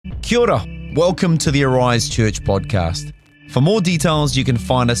Kia ora. Welcome to the Arise Church podcast. For more details, you can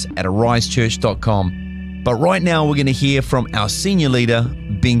find us at arisechurch.com. But right now, we're going to hear from our senior leader,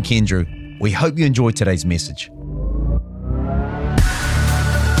 Ben Kendrew. We hope you enjoy today's message.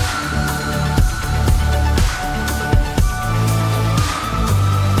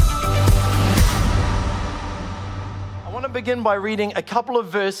 Begin by reading a couple of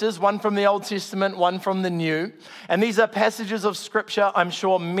verses, one from the Old Testament, one from the New. And these are passages of scripture I'm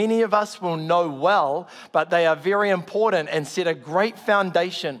sure many of us will know well, but they are very important and set a great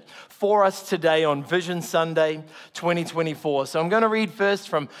foundation for us today on Vision Sunday 2024. So I'm going to read first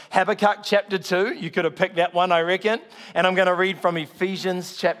from Habakkuk chapter 2. You could have picked that one, I reckon. And I'm going to read from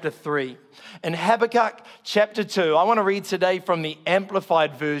Ephesians chapter 3. In Habakkuk chapter 2, I want to read today from the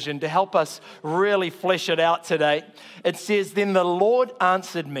Amplified version to help us really flesh it out today. It says, "Then the Lord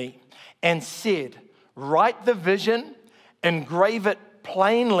answered me and said, write the vision, engrave it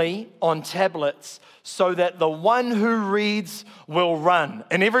plainly on tablets, so that the one who reads will run."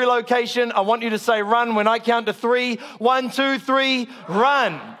 In every location, I want you to say run when I count to 3. 1, 2, 3,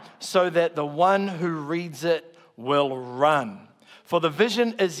 run. So that the one who reads it will run. For the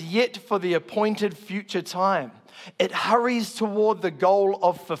vision is yet for the appointed future time. It hurries toward the goal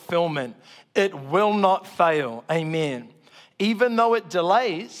of fulfillment. It will not fail. Amen. Even though it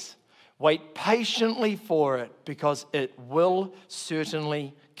delays, wait patiently for it, because it will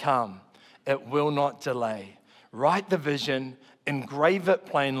certainly come. It will not delay. Write the vision, engrave it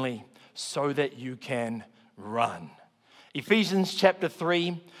plainly, so that you can run. Ephesians chapter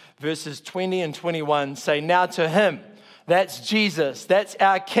 3, verses 20 and 21 say, "Now to him," that's Jesus. That's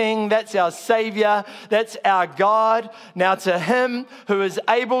our King. That's our Savior. That's our God. "Now to him who is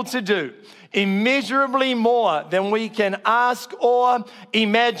able to do immeasurably more than we can ask or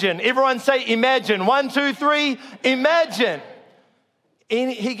imagine." Everyone say imagine. 1, 2, 3, imagine.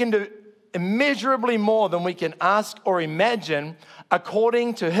 He can do immeasurably more than we can ask or imagine,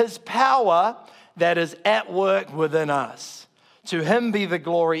 according to his power that is at work within us. To him be the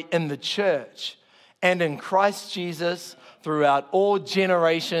glory in the church and in Christ Jesus throughout all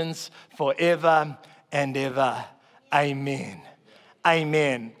generations, forever and ever. Amen.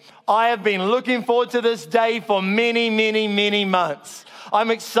 Amen. I have been looking forward to this day for many, many, many months.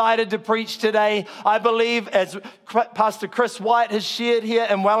 I'm excited to preach today. I believe, as Pastor Chris White has shared here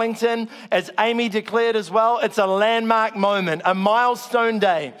in Wellington, as Amy declared as well, it's a landmark moment, a milestone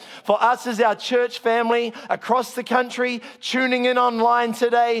day for us as our church family across the country, tuning in online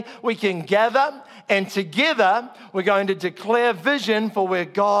today. We can gather, and together we're going to declare vision for where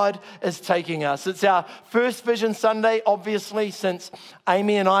God is taking us. It's our first Vision Sunday, obviously, since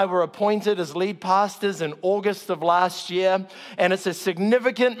Amy and I were appointed as lead pastors in August of last year. And it's a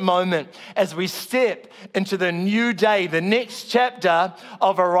significant moment as we step into the new day, the next chapter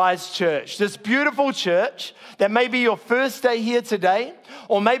of Arise Church. This beautiful church that may be your first day here today,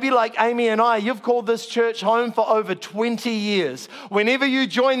 or maybe like Amy and I, you've called this church home for over 20 years. Whenever you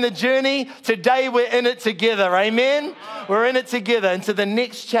join the journey, today we're in it together. Amen? We're in it together into the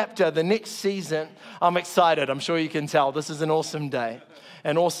next chapter, the next season. I'm excited. I'm sure you can tell. This is an awesome day.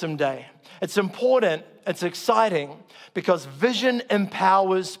 An awesome day. It's important, it's exciting, because vision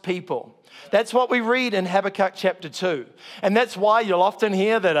empowers people. That's what we read in Habakkuk chapter 2. And that's why you'll often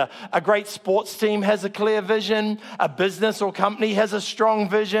hear that a great sports team has a clear vision, a business or company has a strong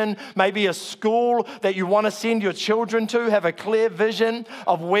vision, maybe a school that you want to send your children to have a clear vision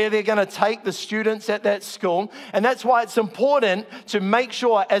of where they're going to take the students at that school. And that's why it's important to make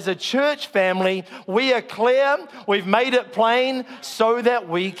sure as a church family, we are clear, we've made it plain so that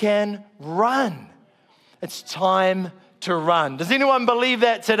we can run. It's time to run. Does anyone believe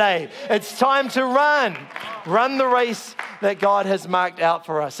that today? It's time to run. Run the race that God has marked out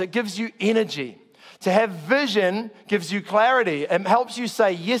for us. It gives you energy. To have vision gives you clarity. It helps you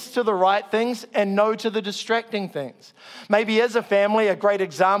say yes to the right things and no to the distracting things. Maybe as a family, a great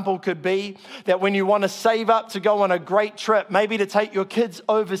example could be that when you want to save up to go on a great trip, maybe to take your kids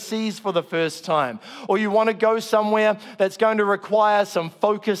overseas for the first time, or you want to go somewhere that's going to require some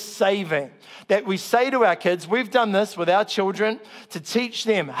focused saving, that we say to our kids, we've done this with our children to teach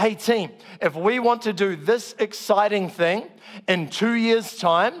them, hey team, if we want to do this exciting thing in 2 years'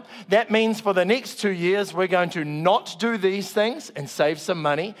 time, that means for the next 2 years, we're going to not do these things and save some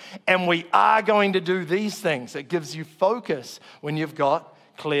money, and we are going to do these things. It gives you focus when you've got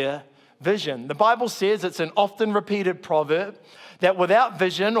clear vision. The Bible says, it's an often repeated proverb, that without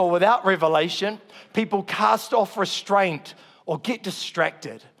vision or without revelation, people cast off restraint or get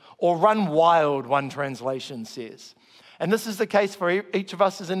distracted or run wild, one translation says. And this is the case for each of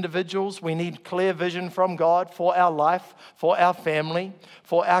us as individuals. We need clear vision from God for our life, for our family,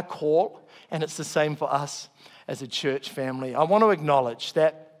 for our call. And it's the same for us as a church family. I want to acknowledge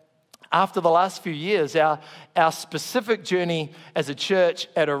that after the last few years, our specific journey as a church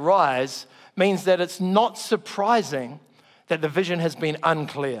at Arise means that it's not surprising that the vision has been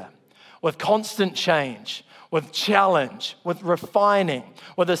unclear, with constant change, with challenge, with refining,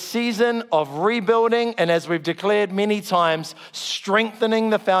 with a season of rebuilding, and as we've declared many times, strengthening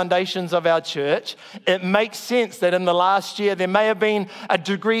the foundations of our church. It makes sense that in the last year there may have been a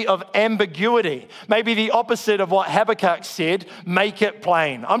degree of ambiguity, maybe the opposite of what Habakkuk said, make it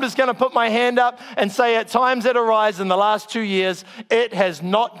plain. I'm just going to put my hand up and say at times at Arise in the last 2 years, it has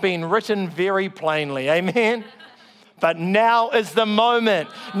not been written very plainly. Amen? But now is the moment.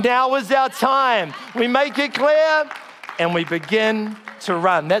 Now is our time. We make it clear and we begin to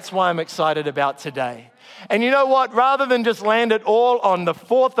run. That's why I'm excited about today. And you know what? Rather than just land it all on the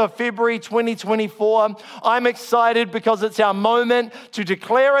 4th of February, 2024, I'm excited because it's our moment to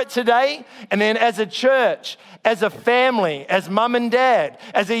declare it today. And then as a church, as a family, as mum and dad,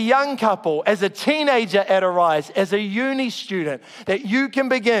 as a young couple, as a teenager at Arise, as a uni student, that you can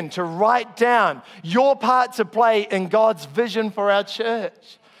begin to write down your part to play in God's vision for our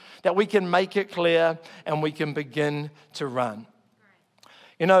church, that we can make it clear and we can begin to run.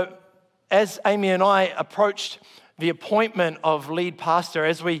 You know, as Amy and I approached the appointment of lead pastor,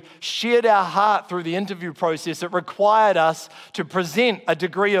 as we shared our heart through the interview process, it required us to present a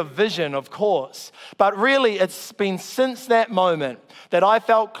degree of vision, of course. But really, it's been since that moment that I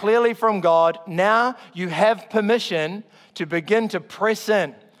felt clearly from God, now you have permission to begin to press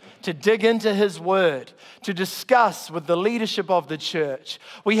in, to dig into His Word, to discuss with the leadership of the church.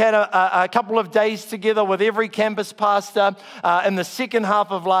 We had a couple of days together with every campus pastor in the second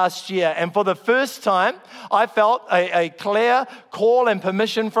half of last year. And for the first time, I felt a clear call and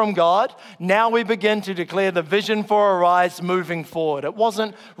permission from God. Now we begin to declare the vision for Arise moving forward. It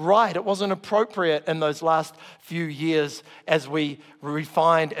wasn't right. It wasn't appropriate in those last few years as we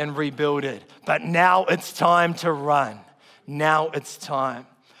refined and rebuilded. But now it's time to run. Now it's time.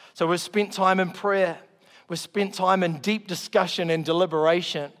 So we've spent time in prayer. We've spent time in deep discussion and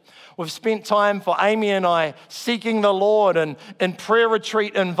deliberation. We've spent time for Amy and I seeking the Lord and in prayer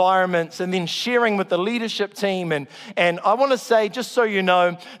retreat environments and then sharing with the leadership team. And I want to say, just so you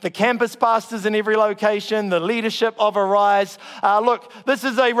know, the campus pastors in every location, the leadership of Arise, look, this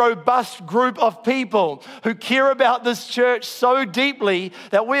is a robust group of people who care about this church so deeply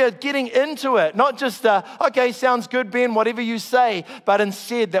that we are getting into it. Not just, okay, sounds good, Ben, whatever you say, but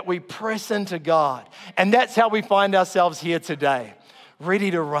instead that we press into God. And that's how we find ourselves here today, ready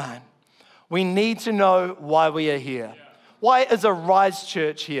to run. We need to know why we are here. Why is Arise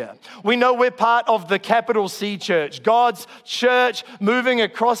Church here? We know we're part of the capital C church, God's church moving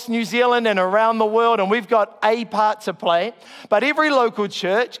across New Zealand and around the world, and we've got a part to play. But every local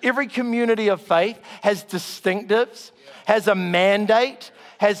church, every community of faith has distinctives, has a mandate,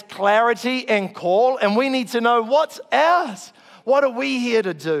 has clarity and call, and we need to know what's ours. What are we here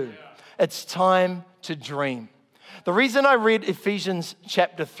to do? It's time to dream. The reason I read Ephesians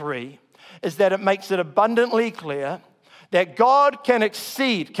chapter 3 is that it makes it abundantly clear that God can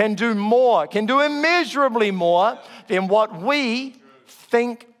exceed, can do more, can do immeasurably more than what we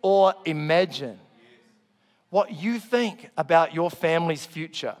think or imagine. What you think about your family's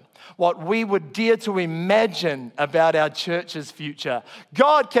future, what we would dare to imagine about our church's future,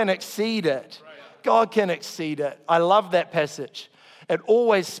 God can exceed it. God can exceed it. I love that passage. It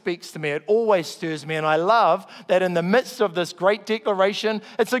always speaks to me. It always stirs me. And I love that in the midst of this great declaration,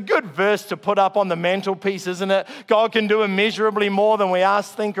 it's a good verse to put up on the mantelpiece, isn't it? God can do immeasurably more than we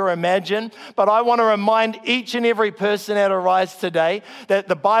ask, think, or imagine. But I want to remind each and every person at Arise today that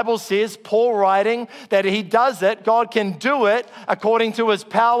the Bible says, Paul writing, that he does it, God can do it according to His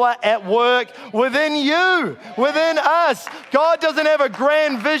power at work within you, within us. God doesn't have a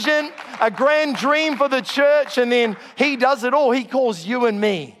grand vision, a grand dream for the church, and then He does it all. He calls you and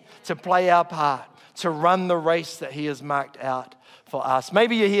me to play our part, to run the race that He has marked out for us.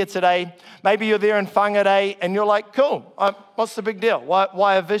 Maybe you're here today, maybe you're there in Whangarei and you're like, cool, what's the big deal?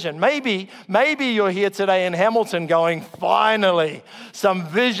 Why a vision? Maybe you're here today in Hamilton going, finally, some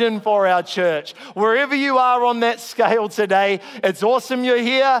vision for our church. Wherever you are on that scale today, it's awesome you're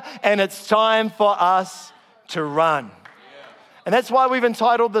here and it's time for us to run. And that's why we've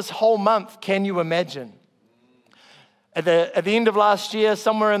entitled this whole month, Can You Imagine? At the end of last year,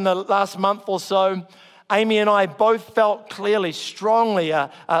 somewhere in the last month or so, Amy and I both felt clearly, strongly,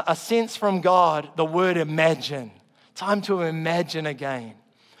 a sense from God, the word imagine. Time to imagine again.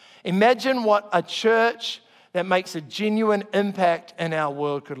 Imagine what a church that makes a genuine impact in our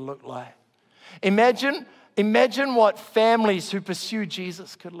world could look like. Imagine what families who pursue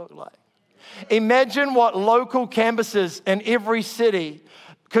Jesus could look like. Imagine what local campuses in every city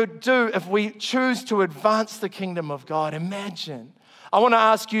could do if we choose to advance the kingdom of God. Imagine. I want to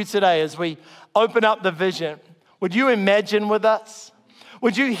ask you today as we open up the vision, would you imagine with us?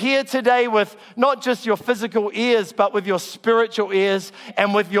 Would you hear today with not just your physical ears, but with your spiritual ears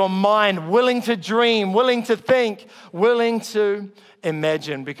and with your mind, willing to dream, willing to think, willing to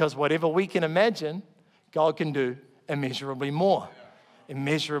imagine? Because whatever we can imagine, God can do immeasurably more.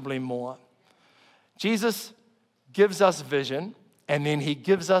 Immeasurably more. Jesus gives us vision, and then he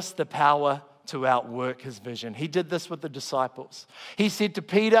gives us the power to outwork his vision. He did this with the disciples. He said to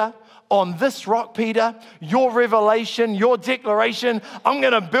Peter, on this rock, Peter, your revelation, your declaration, I'm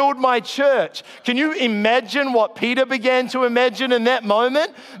going to build my church. Can you imagine what Peter began to imagine in that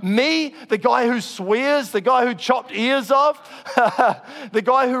moment? Me, the guy who swears, the guy who chopped ears off, the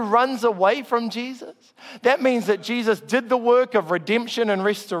guy who runs away from Jesus. That means that Jesus did the work of redemption and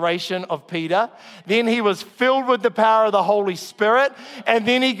restoration of Peter. Then he was filled with the power of the Holy Spirit. And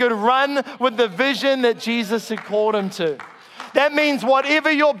then he could run with the vision that Jesus had called him to. That means whatever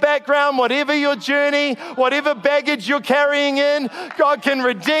your background, whatever your journey, whatever baggage you're carrying in, God can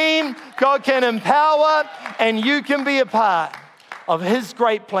redeem, God can empower, and you can be a part of his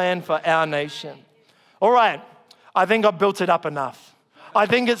great plan for our nation. All right, I think I've built it up enough. I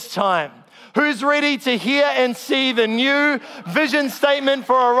think it's time. Who's ready to hear and see the new vision statement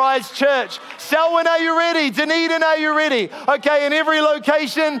for Arise Church? Selwyn, are you ready? Dunedin, are you ready? Okay, in every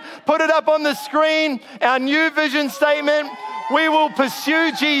location, put it up on the screen. Our new vision statement. We will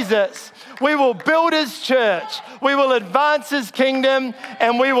pursue Jesus. We will build his church. We will advance his kingdom,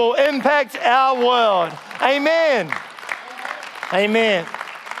 and we will impact our world. Amen. Amen.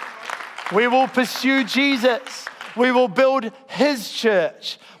 We will pursue Jesus. We will build his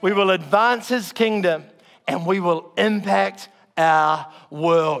church. We will advance his kingdom, and we will impact our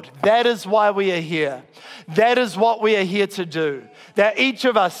world. That is why we are here. That is what we are here to do. That each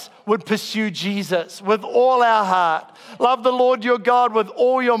of us would pursue Jesus with all our heart. Love the Lord your God with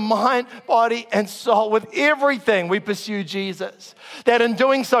all your mind, body, and soul. With everything, we pursue Jesus. That in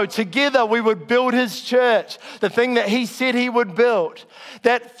doing so, together we would build his church, the thing that he said he would build.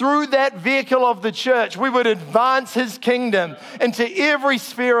 That through that vehicle of the church, we would advance his kingdom into every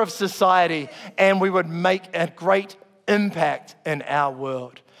sphere of society, and we would make a great impact in our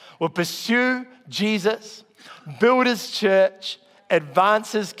world. We'll pursue Jesus, build his church,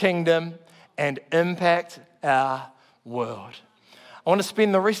 advance his kingdom, and impact our world. I want to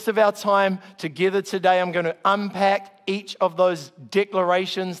spend the rest of our time together today. I'm going to unpack each of those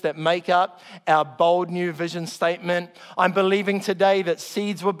declarations that make up our bold new vision statement. I'm believing today that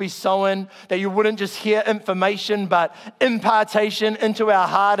seeds would be sown, that you wouldn't just hear information, but impartation into our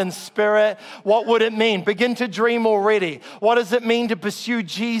heart and spirit. What would it mean? Begin to dream already. What does it mean to pursue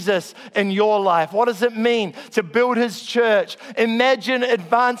Jesus in your life? What does it mean to build his church? Imagine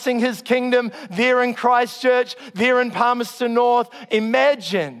advancing his kingdom there in Christchurch, there in Palmerston North.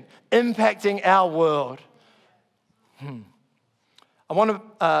 Imagine impacting our world. I want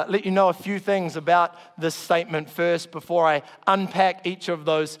to let you know a few things about this statement first before I unpack each of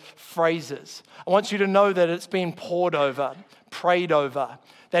those phrases. I want you to know that it's been pored over, prayed over,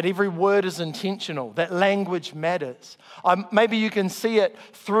 that every word is intentional, that language matters. Maybe you can see it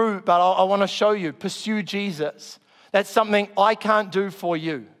through, but I want to show you. Pursue Jesus. That's something I can't do for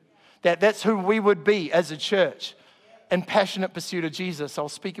you. That's who we would be as a church. In passionate pursuit of Jesus. I'll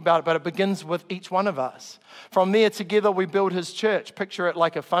speak about it, but it begins with each one of us. From there, together, we build his church. Picture it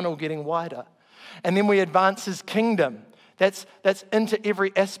like a funnel getting wider. And then we advance his kingdom. That's into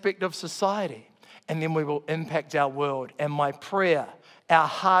every aspect of society. And then we will impact our world. And my prayer, our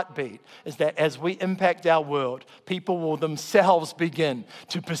heartbeat, is that as we impact our world, people will themselves begin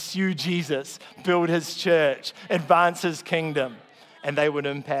to pursue Jesus, build his church, advance his kingdom, and they would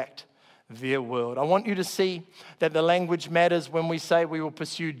impact their world. I want you to see that the language matters when we say we will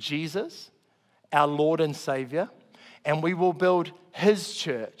pursue Jesus, our Lord and Savior, and we will build his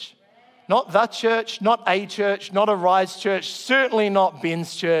church. Not the church, not a church, not a Rise church, certainly not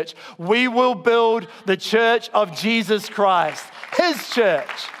Ben's church. We will build the church of Jesus Christ, his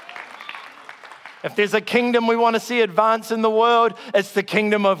church. If there's a kingdom we want to see advance in the world, it's the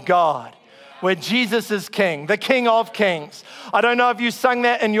kingdom of God, where Jesus is King, the King of Kings. I don't know if you sung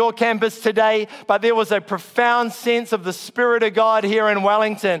that in your campus today, but there was a profound sense of the Spirit of God here in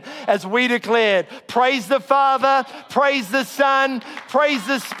Wellington as we declared, praise the Father, praise the Son, praise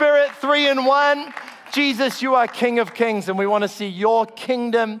the Spirit, 3 in 1. Jesus, you are King of Kings, and we want to see your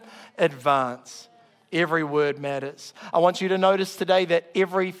kingdom advance. Every word matters. I want you to notice today that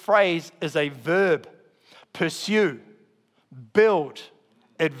every phrase is a verb. Pursue, build,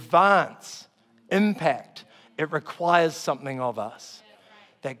 advance, impact. It requires something of us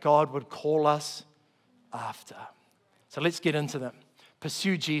that God would call us after. So let's get into them.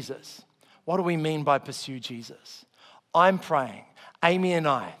 Pursue Jesus. What do we mean by pursue Jesus? I'm praying, Amy and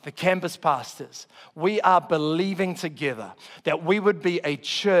I, the campus pastors, we are believing together that we would be a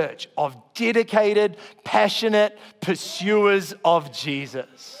church of dedicated, passionate pursuers of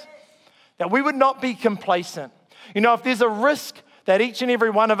Jesus. That we would not be complacent. You know, if there's a risk that each and every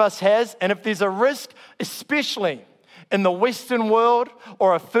one of us has, and if there's a risk, especially in the Western world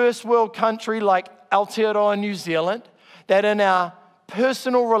or a first world country like Aotearoa, New Zealand, that in our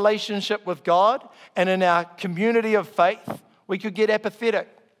personal relationship with God and in our community of faith, we could get apathetic.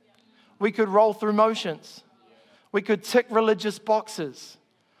 We could roll through motions. We could tick religious boxes.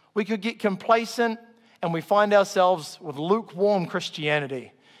 We could get complacent, and we find ourselves with lukewarm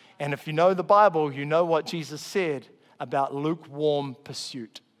Christianity. And if you know the Bible, you know what Jesus said about lukewarm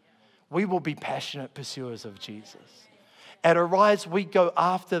pursuit. We will be passionate pursuers of Jesus. At Arise, we go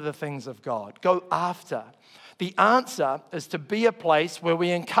after the things of God. Go after. The answer is to be a place where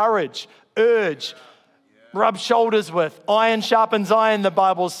we encourage, urge, rub shoulders with. Iron sharpens iron, the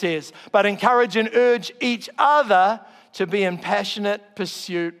Bible says. But encourage and urge each other to be in passionate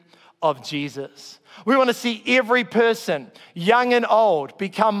pursuit of Jesus. We want to see every person, young and old,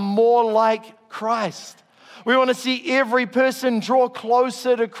 become more like Christ. We want to see every person draw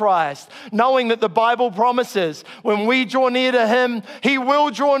closer to Christ, knowing that the Bible promises when we draw near to Him, He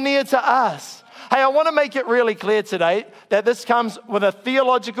will draw near to us. Hey, I want to make it really clear today that this comes with a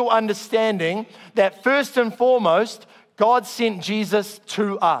theological understanding that first and foremost, God sent Jesus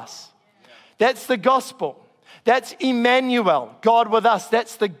to us. That's the gospel. That's Emmanuel, God with us.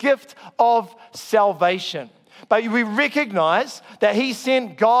 That's the gift of salvation. But we recognize that He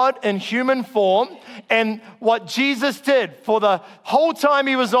sent God in human form, and what Jesus did for the whole time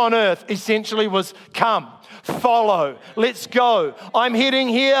He was on earth essentially was come. Follow. Let's go. I'm heading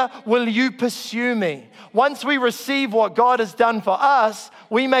here. Will you pursue me? Once we receive what God has done for us,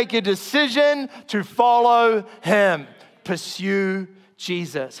 we make a decision to follow Him. Pursue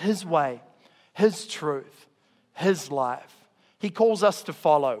Jesus, His way, His truth, His life. He calls us to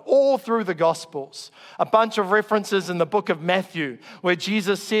follow all through the Gospels. A bunch of references in the book of Matthew where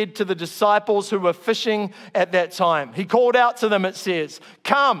Jesus said to the disciples who were fishing at that time, He called out to them, it says,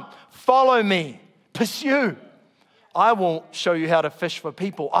 come, follow me. Pursue. I will show you how to fish for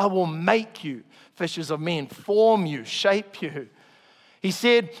people. I will make you fishers of men, form you, shape you. He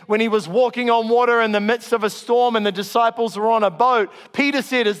said when He was walking on water in the midst of a storm and the disciples were on a boat, Peter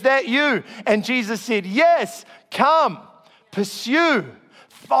said, is that you? And Jesus said, yes, come, pursue,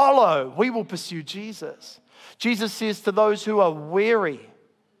 follow. We will pursue Jesus. Jesus says to those who are weary,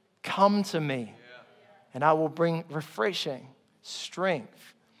 come to me and I will bring refreshing,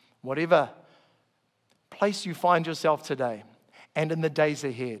 strength, whatever place you find yourself today and in the days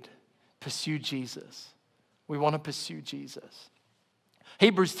ahead, pursue Jesus. We want to pursue Jesus.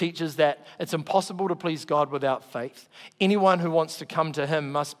 Hebrews teaches that it's impossible to please God without faith. Anyone who wants to come to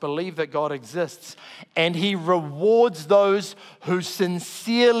Him must believe that God exists, and He rewards those who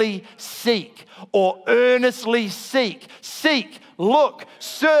sincerely seek or earnestly seek. Seek, look,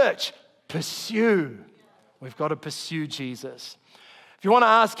 search, pursue. We've got to pursue Jesus. If you want to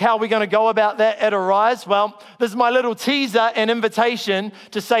ask how we're going to go about that at Arise, well, this is my little teaser and invitation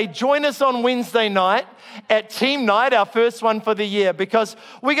to say join us on Wednesday night at Team Night, our first one for the year, because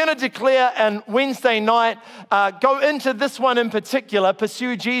we're going to declare on Wednesday night, go into this one in particular,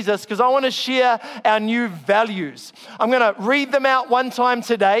 Pursue Jesus, because I want to share our new values. I'm going to read them out one time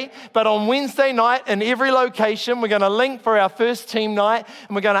today, but on Wednesday night in every location, we're going to link for our first Team Night,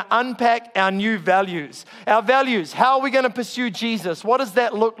 and we're going to unpack our new values. Our values, how are we going to pursue Jesus? What does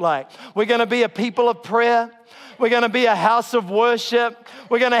that look like? We're going to be a people of prayer. We're going to be a house of worship.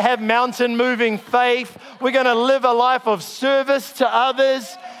 We're going to have mountain-moving faith. We're going to live a life of service to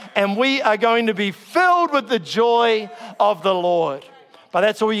others. And we are going to be filled with the joy of the Lord. But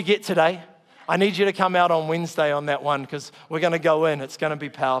that's all you get today. I need you to come out on Wednesday on that one because we're going to go in. It's going to be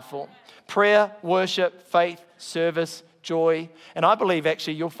powerful. Prayer, worship, faith, service, joy. And I believe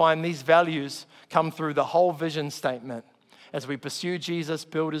actually you'll find these values come through the whole vision statement as we pursue Jesus,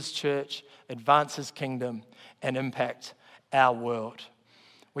 build His church, advance His kingdom, and impact our world.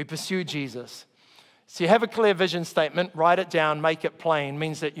 We pursue Jesus. So you have a clear vision statement, write it down, make it plain,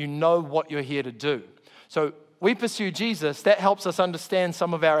 means that you know what you're here to do. So we pursue Jesus, that helps us understand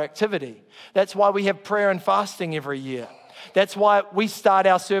some of our activity. That's why we have prayer and fasting every year. That's why we start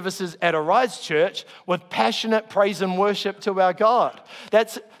our services at Arise Church with passionate praise and worship to our God.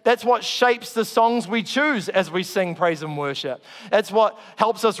 That's what shapes the songs we choose as we sing praise and worship. That's what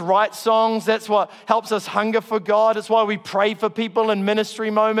helps us write songs. That's what helps us hunger for God. It's why we pray for people in ministry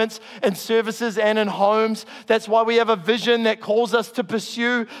moments, in services and in homes. That's why we have a vision that calls us to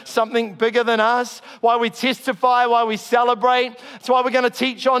pursue something bigger than us. Why we testify, why we celebrate. It's why we're going to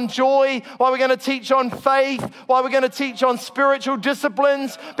teach on joy, why we're going to teach on faith, why we're going to teach on spiritual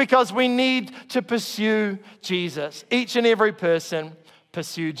disciplines, because we need to pursue Jesus. Each and every person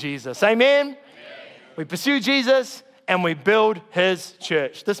pursue Jesus. Amen? Amen? We pursue Jesus and we build his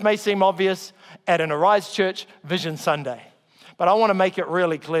church. This may seem obvious at an Arise Church Vision Sunday, but I want to make it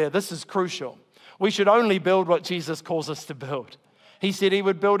really clear. This is crucial. We should only build what Jesus calls us to build. He said he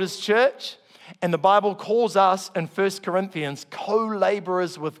would build his church, and the Bible calls us in 1 Corinthians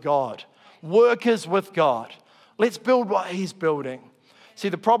co-laborers with God, workers with God. Let's build what he's building. See,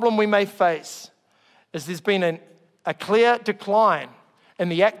 the problem we may face is there's been a clear decline in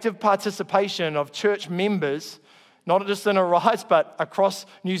the active participation of church members, not just in Arise, but across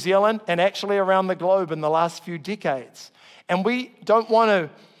New Zealand and actually around the globe in the last few decades. And we don't want to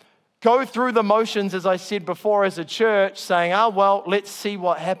go through the motions, as I said before, as a church, saying, well, let's see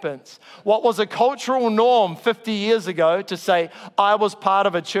what happens. What was a cultural norm 50 years ago to say, I was part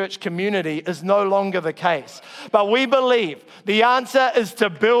of a church community, is no longer the case. But we believe the answer is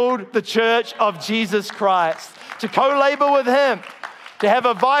to build the church of Jesus Christ, to co-labor with him, to have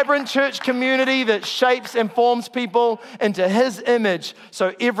a vibrant church community that shapes and forms people into his image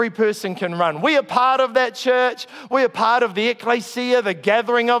so every person can run. We are part of that church. We are part of the ecclesia, the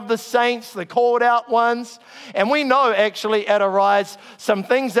gathering of the saints, the called out ones. And we know actually at Arise some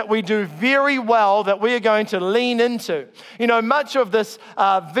things that we do very well that we are going to lean into. You know, much of this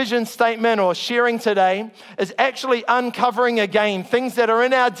vision statement or sharing today is actually uncovering again things that are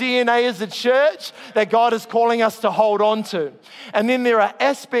in our DNA as a church that God is calling us to hold on to. And then there are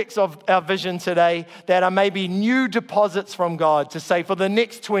aspects of our vision today that are maybe new deposits from God to say for the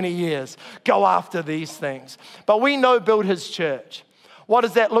next 20 years, go after these things. But we know build his church. What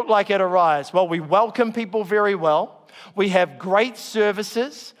does that look like at Arise? Well, we welcome people very well. We have great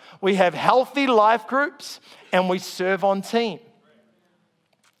services. We have healthy life groups, and we serve on team.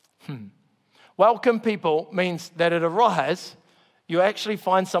 Welcome people means that at Arise, you actually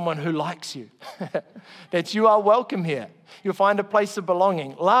find someone who likes you, that you are welcome here. You'll find a place of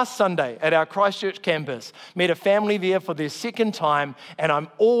belonging. Last Sunday at our Christchurch campus, met a family there for their second time, and I'm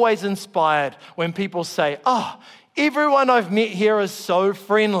always inspired when people say, everyone I've met here is so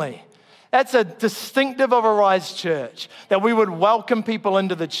friendly. That's a distinctive of Arise Church, that we would welcome people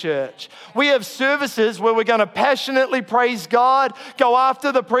into the church. We have services where we're going to passionately praise God, go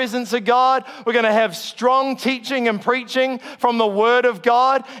after the presence of God. We're going to have strong teaching and preaching from the Word of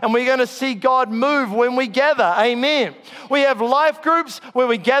God, and we're going to see God move when we gather. Amen. We have life groups where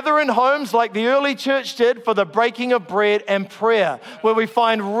we gather in homes like the early church did for the breaking of bread and prayer, where we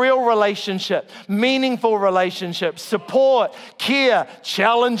find real relationship, meaningful relationships, support, care,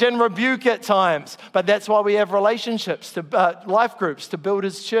 challenge and rebuke at times, but that's why we have relationships, life groups to build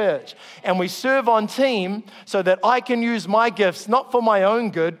his church. And we serve on team so that I can use my gifts, not for my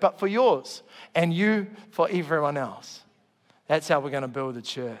own good, but for yours, and you for everyone else. That's how we're going to build the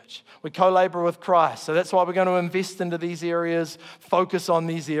church. We co-labor with Christ, so that's why we're going to invest into these areas, focus on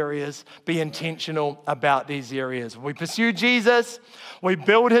these areas, be intentional about these areas. We pursue Jesus, we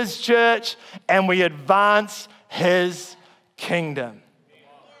build his church, and we advance his kingdom.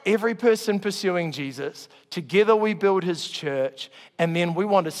 Every person pursuing Jesus, together we build his church, and then we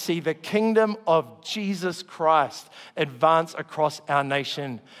want to see the kingdom of Jesus Christ advance across our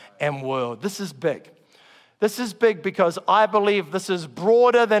nation and world. This is big. This is big because I believe this is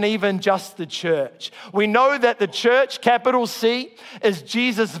broader than even just the church. We know that the church, capital C, is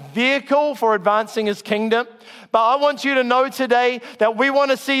Jesus' vehicle for advancing his kingdom. But I want you to know today that we want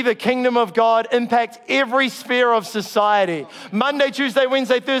to see the kingdom of God impact every sphere of society. Monday, Tuesday,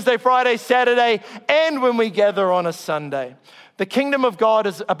 Wednesday, Thursday, Friday, Saturday, and when we gather on a Sunday. The kingdom of God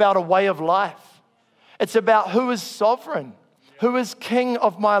is about a way of life. It's about who is sovereign, who is king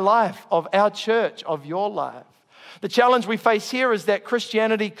of my life, of our church, of your life. The challenge we face here is that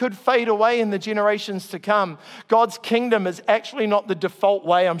Christianity could fade away in the generations to come. God's kingdom is actually not the default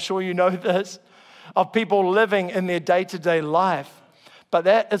way, I'm sure you know this, of people living in their day-to-day life. But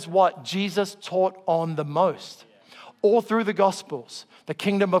that is what Jesus taught on the most. All through the Gospels, the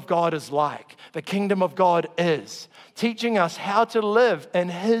kingdom of God is like, the kingdom of God is, teaching us how to live in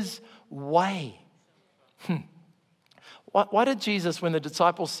his way. Why did Jesus, when the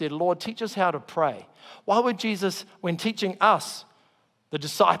disciples said, Lord, teach us how to pray, why would Jesus, when teaching us, the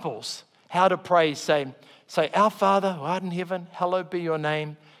disciples, how to pray, say, Our Father who art in heaven, hallowed be your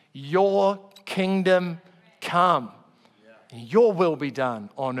name, your kingdom come, and your will be done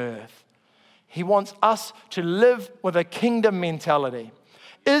on earth. He wants us to live with a kingdom mentality.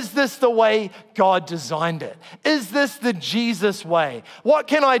 Is this the way God designed it? Is this the Jesus way? What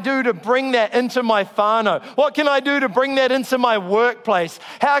can I do to bring that into my whānau? What can I do to bring that into my workplace?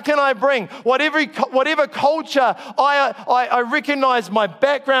 How can I bring whatever culture I recognize my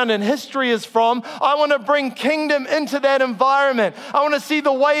background and history is from, I want to bring kingdom into that environment. I want to see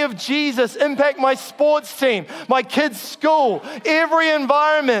the way of Jesus impact my sports team, my kids' school, every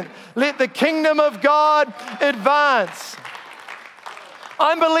environment. Let the kingdom of God advance.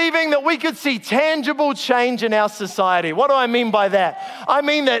 I'm believing that we could see tangible change in our society. What do I mean by that? I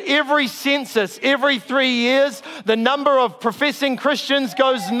mean that every census, every 3 years, the number of professing Christians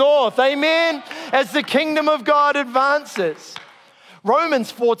goes north. Amen? As the kingdom of God advances.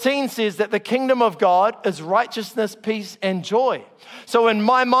 Romans 14 says that the kingdom of God is righteousness, peace, and joy. So in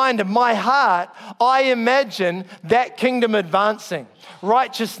my mind and my heart, I imagine that kingdom advancing.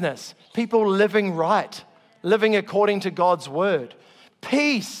 Righteousness, people living right, living according to God's word.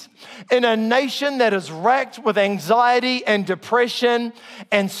 Peace in a nation that is racked with anxiety and depression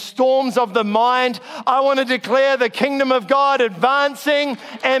and storms of the mind. I want to declare the kingdom of God advancing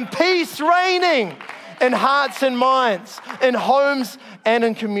and peace reigning in hearts and minds, in homes and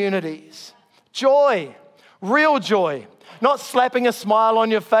in communities. Joy, real joy. Not slapping a smile on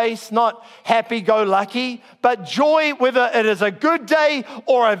your face, not happy-go-lucky, but joy whether it is a good day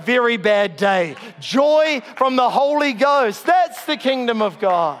or a very bad day. Joy from the Holy Ghost. That's the kingdom of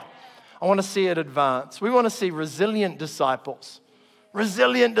God. I want to see it advance. We want to see resilient disciples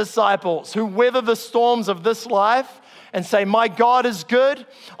who weather the storms of this life and say, my God is good,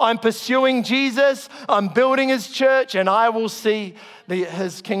 I'm pursuing Jesus, I'm building his church, and I will see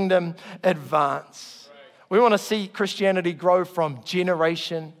his kingdom advance. We want to see Christianity grow from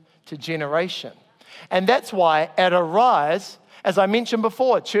generation to generation. And that's why at Arise, as I mentioned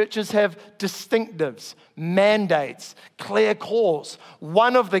before, churches have distinctives, mandates, clear calls.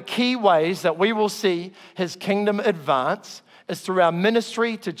 One of the key ways that we will see his kingdom advance is through our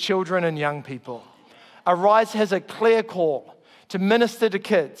ministry to children and young people. Arise has a clear call to minister to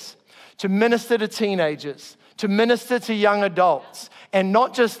kids, to minister to teenagers, to minister to young adults, and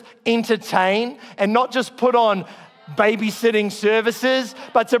not just entertain and not just put on babysitting services,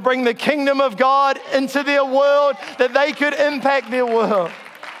 but to bring the kingdom of God into their world that they could impact their world.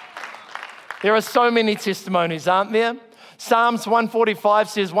 There are so many testimonies, aren't there? Psalms 145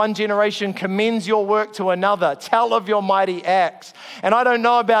 says, one generation commends your work to another. Tell of your mighty acts. And I don't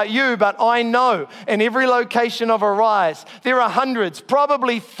know about you, but I know in every location of Arise, there are hundreds,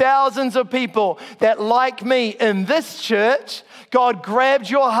 probably thousands of people that, like me in this church, God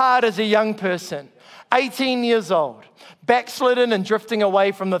grabbed your heart as a young person, 18 years old, backslidden and drifting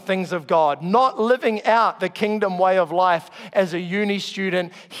away from the things of God, not living out the kingdom way of life as a uni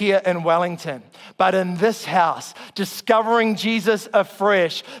student here in Wellington, but in this house, discovering Jesus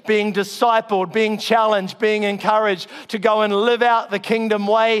afresh, being discipled, being challenged, being encouraged to go and live out the kingdom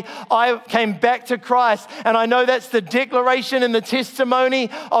way. I came back to Christ, and I know that's the declaration and the testimony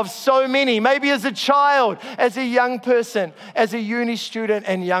of so many, maybe as a child, as a young person, as a uni student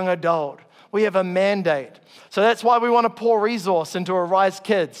and young adult. We have a mandate. So that's why we want to pour resource into Arise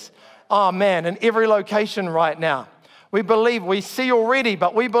Kids. Oh man, in every location right now. We see already,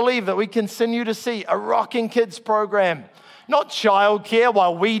 but we believe that we continue to see a rocking kids program. Not childcare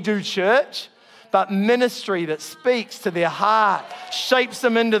while we do church, but ministry that speaks to their heart, shapes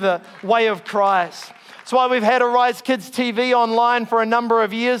them into the way of Christ. That's why we've had Arise Kids TV online for a number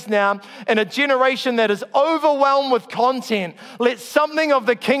of years now. In a generation that is overwhelmed with content, let something of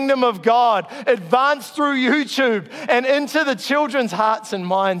the kingdom of God advance through YouTube and into the children's hearts and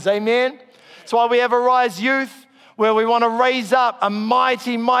minds. Amen? That's why we have Arise Youth, where we want to raise up a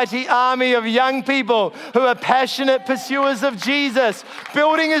mighty, mighty army of young people who are passionate pursuers of Jesus,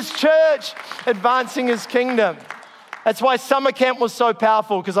 building his church, advancing his kingdom. That's why summer camp was so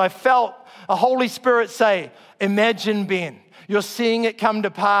powerful, because I felt a Holy Spirit say, imagine, Ben, you're seeing it come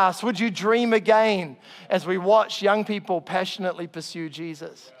to pass. Would you dream again as we watch young people passionately pursue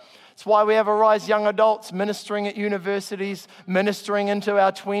Jesus? It's why we have Arise Young Adults ministering at universities, ministering into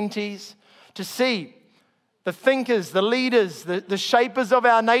our 20s, to see the thinkers, the leaders, the shapers of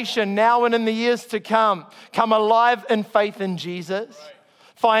our nation now and in the years to come alive in faith in Jesus,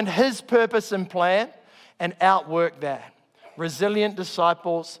 find his purpose and plan, and outwork that. Resilient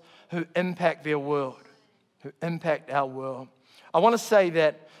disciples who impact their world. who impact our world. I want to say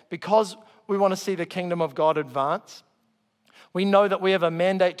that because we want to see the kingdom of God advance, we know that we have a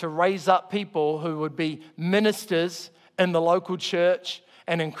mandate to raise up people who would be ministers in the local church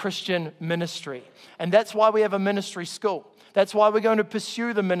and in Christian ministry. And that's why we have a ministry school. That's why we're going to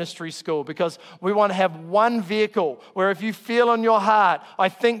pursue the ministry school, because we want to have one vehicle where if you feel in your heart, I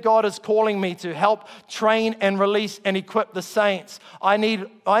think God is calling me to help train and release and equip the saints. I need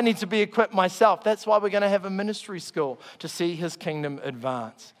to be equipped myself. That's why we're going to have a ministry school, to see His kingdom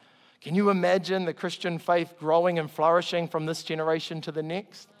advance. Can you imagine the Christian faith growing and flourishing from this generation to the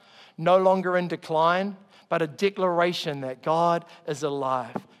next? No longer in decline, but a declaration that God is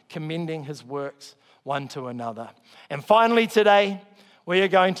alive, commending His works one to another. And finally today, we are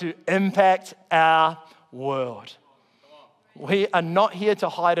going to impact our world. We are not here to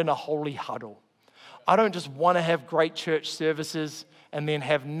hide in a holy huddle. I don't just want to have great church services and then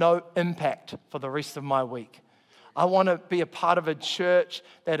have no impact for the rest of my week. I want to be a part of a church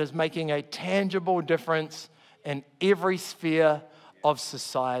that is making a tangible difference in every sphere of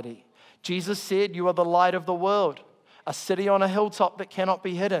society. Jesus said, "You are the light of the world, a city on a hilltop that cannot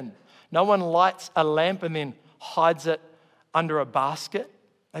be hidden." No one lights a lamp and then hides it under a basket.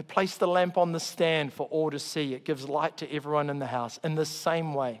 They place the lamp on the stand for all to see. It gives light to everyone in the house. In the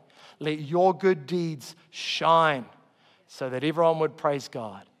same way, let your good deeds shine so that everyone would praise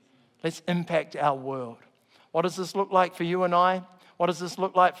God. Let's impact our world. What does this look like for you and I? What does this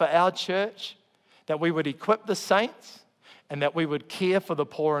look like for our church? That we would equip the saints and that we would care for the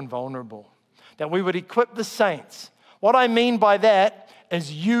poor and vulnerable. That we would equip the saints. What I mean by that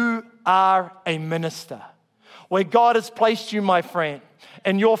is you are a minister. Where God has placed you, my friend,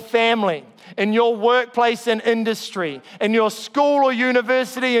 in your family, in your workplace and industry, in your school or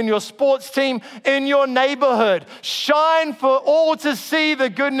university, in your sports team, in your neighborhood. Shine for all to see the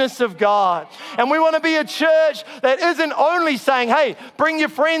goodness of God. And we want to be a church that isn't only saying, hey, bring your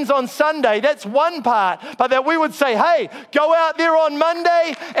friends on Sunday. That's one part. But that we would say, hey, go out there on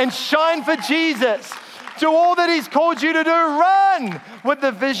Monday and shine for Jesus. Do all that He's called you to do. Run with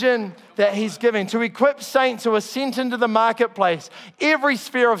the vision that He's giving, to equip saints who are sent into the marketplace, every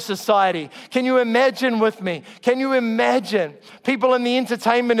sphere of society. Can you imagine with me? Can you imagine people in the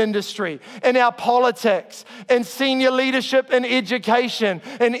entertainment industry, in our politics, in senior leadership, in education,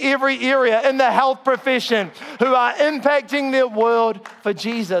 in every area, in the health profession, who are impacting their world for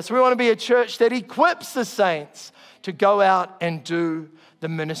Jesus? We want to be a church that equips the saints to go out and do the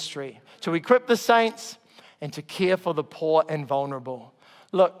ministry, to equip the saints and to care for the poor and vulnerable.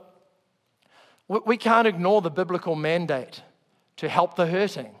 Look, we can't ignore the biblical mandate to help the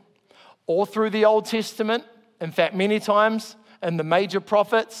hurting. All through the Old Testament, in fact, many times in the major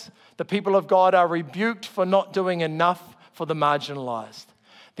prophets, the people of God are rebuked for not doing enough for the marginalized.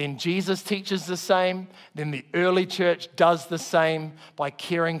 Then Jesus teaches the same. Then the early church does the same by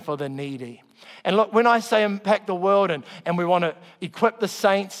caring for the needy. And look, when I say impact the world and we want to equip the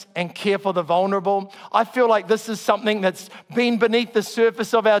saints and care for the vulnerable, I feel like this is something that's been beneath the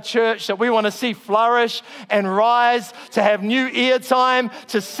surface of our church that we want to see flourish and rise, to have new airtime,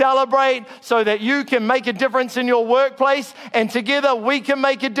 to celebrate so that you can make a difference in your workplace, and together we can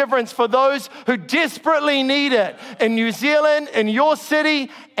make a difference for those who desperately need it in New Zealand, in your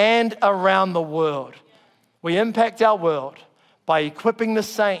city, and around the world. We impact our world by equipping the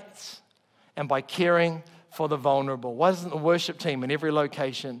saints and by caring for the vulnerable. Why doesn't the worship team in every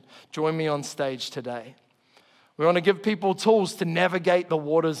location join me on stage today? We want to give people tools to navigate the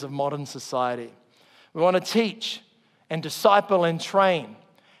waters of modern society. We want to teach and disciple and train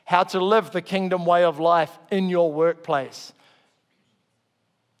how to live the kingdom way of life in your workplace.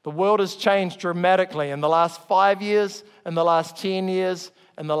 The world has changed dramatically in the last 5 years, in the last 10 years,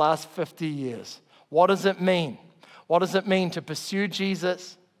 in the last 50 years. What does it mean? What does it mean to pursue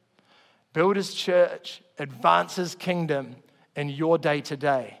Jesus, build His church, advance His kingdom in your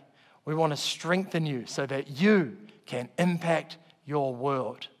day-to-day? We want to strengthen you so that you can impact your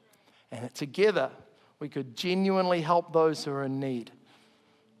world. And that together, we could genuinely help those who are in need.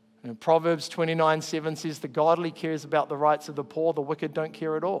 And Proverbs 29:7 says, the godly cares about the rights of the poor, the wicked don't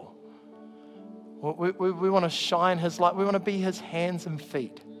care at all. We want to shine His light. We want to be His hands and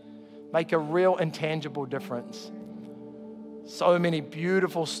feet, make a real and tangible difference. So many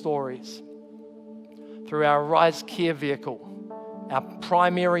beautiful stories through our Rise Care vehicle, our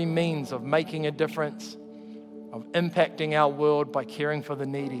primary means of making a difference, of impacting our world by caring for the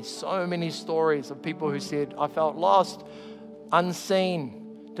needy. So many stories of people who said, I felt lost,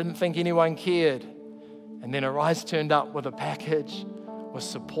 unseen, didn't think anyone cared. And then Arise turned up with a package, with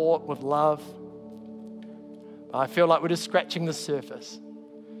support, with love. But I feel like we're just scratching the surface.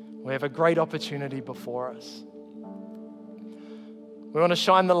 We have a great opportunity before us. We want to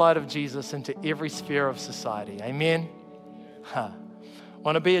shine the light of Jesus into every sphere of society. Amen?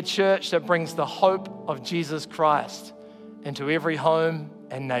 Want to be a church that brings the hope of Jesus Christ into every home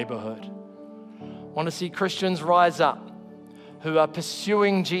and neighborhood. Want to see Christians rise up who are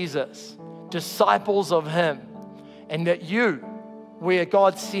pursuing Jesus, disciples of Him, and that you, where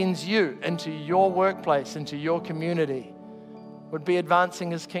God sends you into your workplace, into your community, would be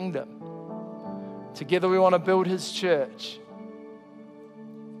advancing His kingdom. Together we want to build His church.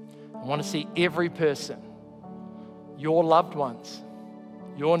 I want to see every person, your loved ones,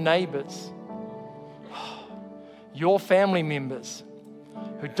 your neighbors, your family members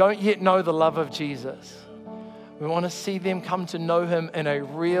who don't yet know the love of Jesus. We want to see them come to know Him in a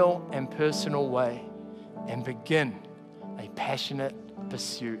real and personal way and begin a passionate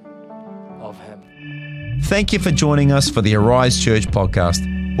pursuit of Him. Thank you for joining us for the Arise Church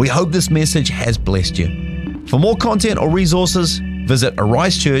podcast. We hope this message has blessed you. For more content or resources, visit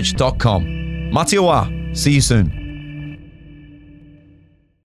arisechurch.com. Mate ua. See you soon.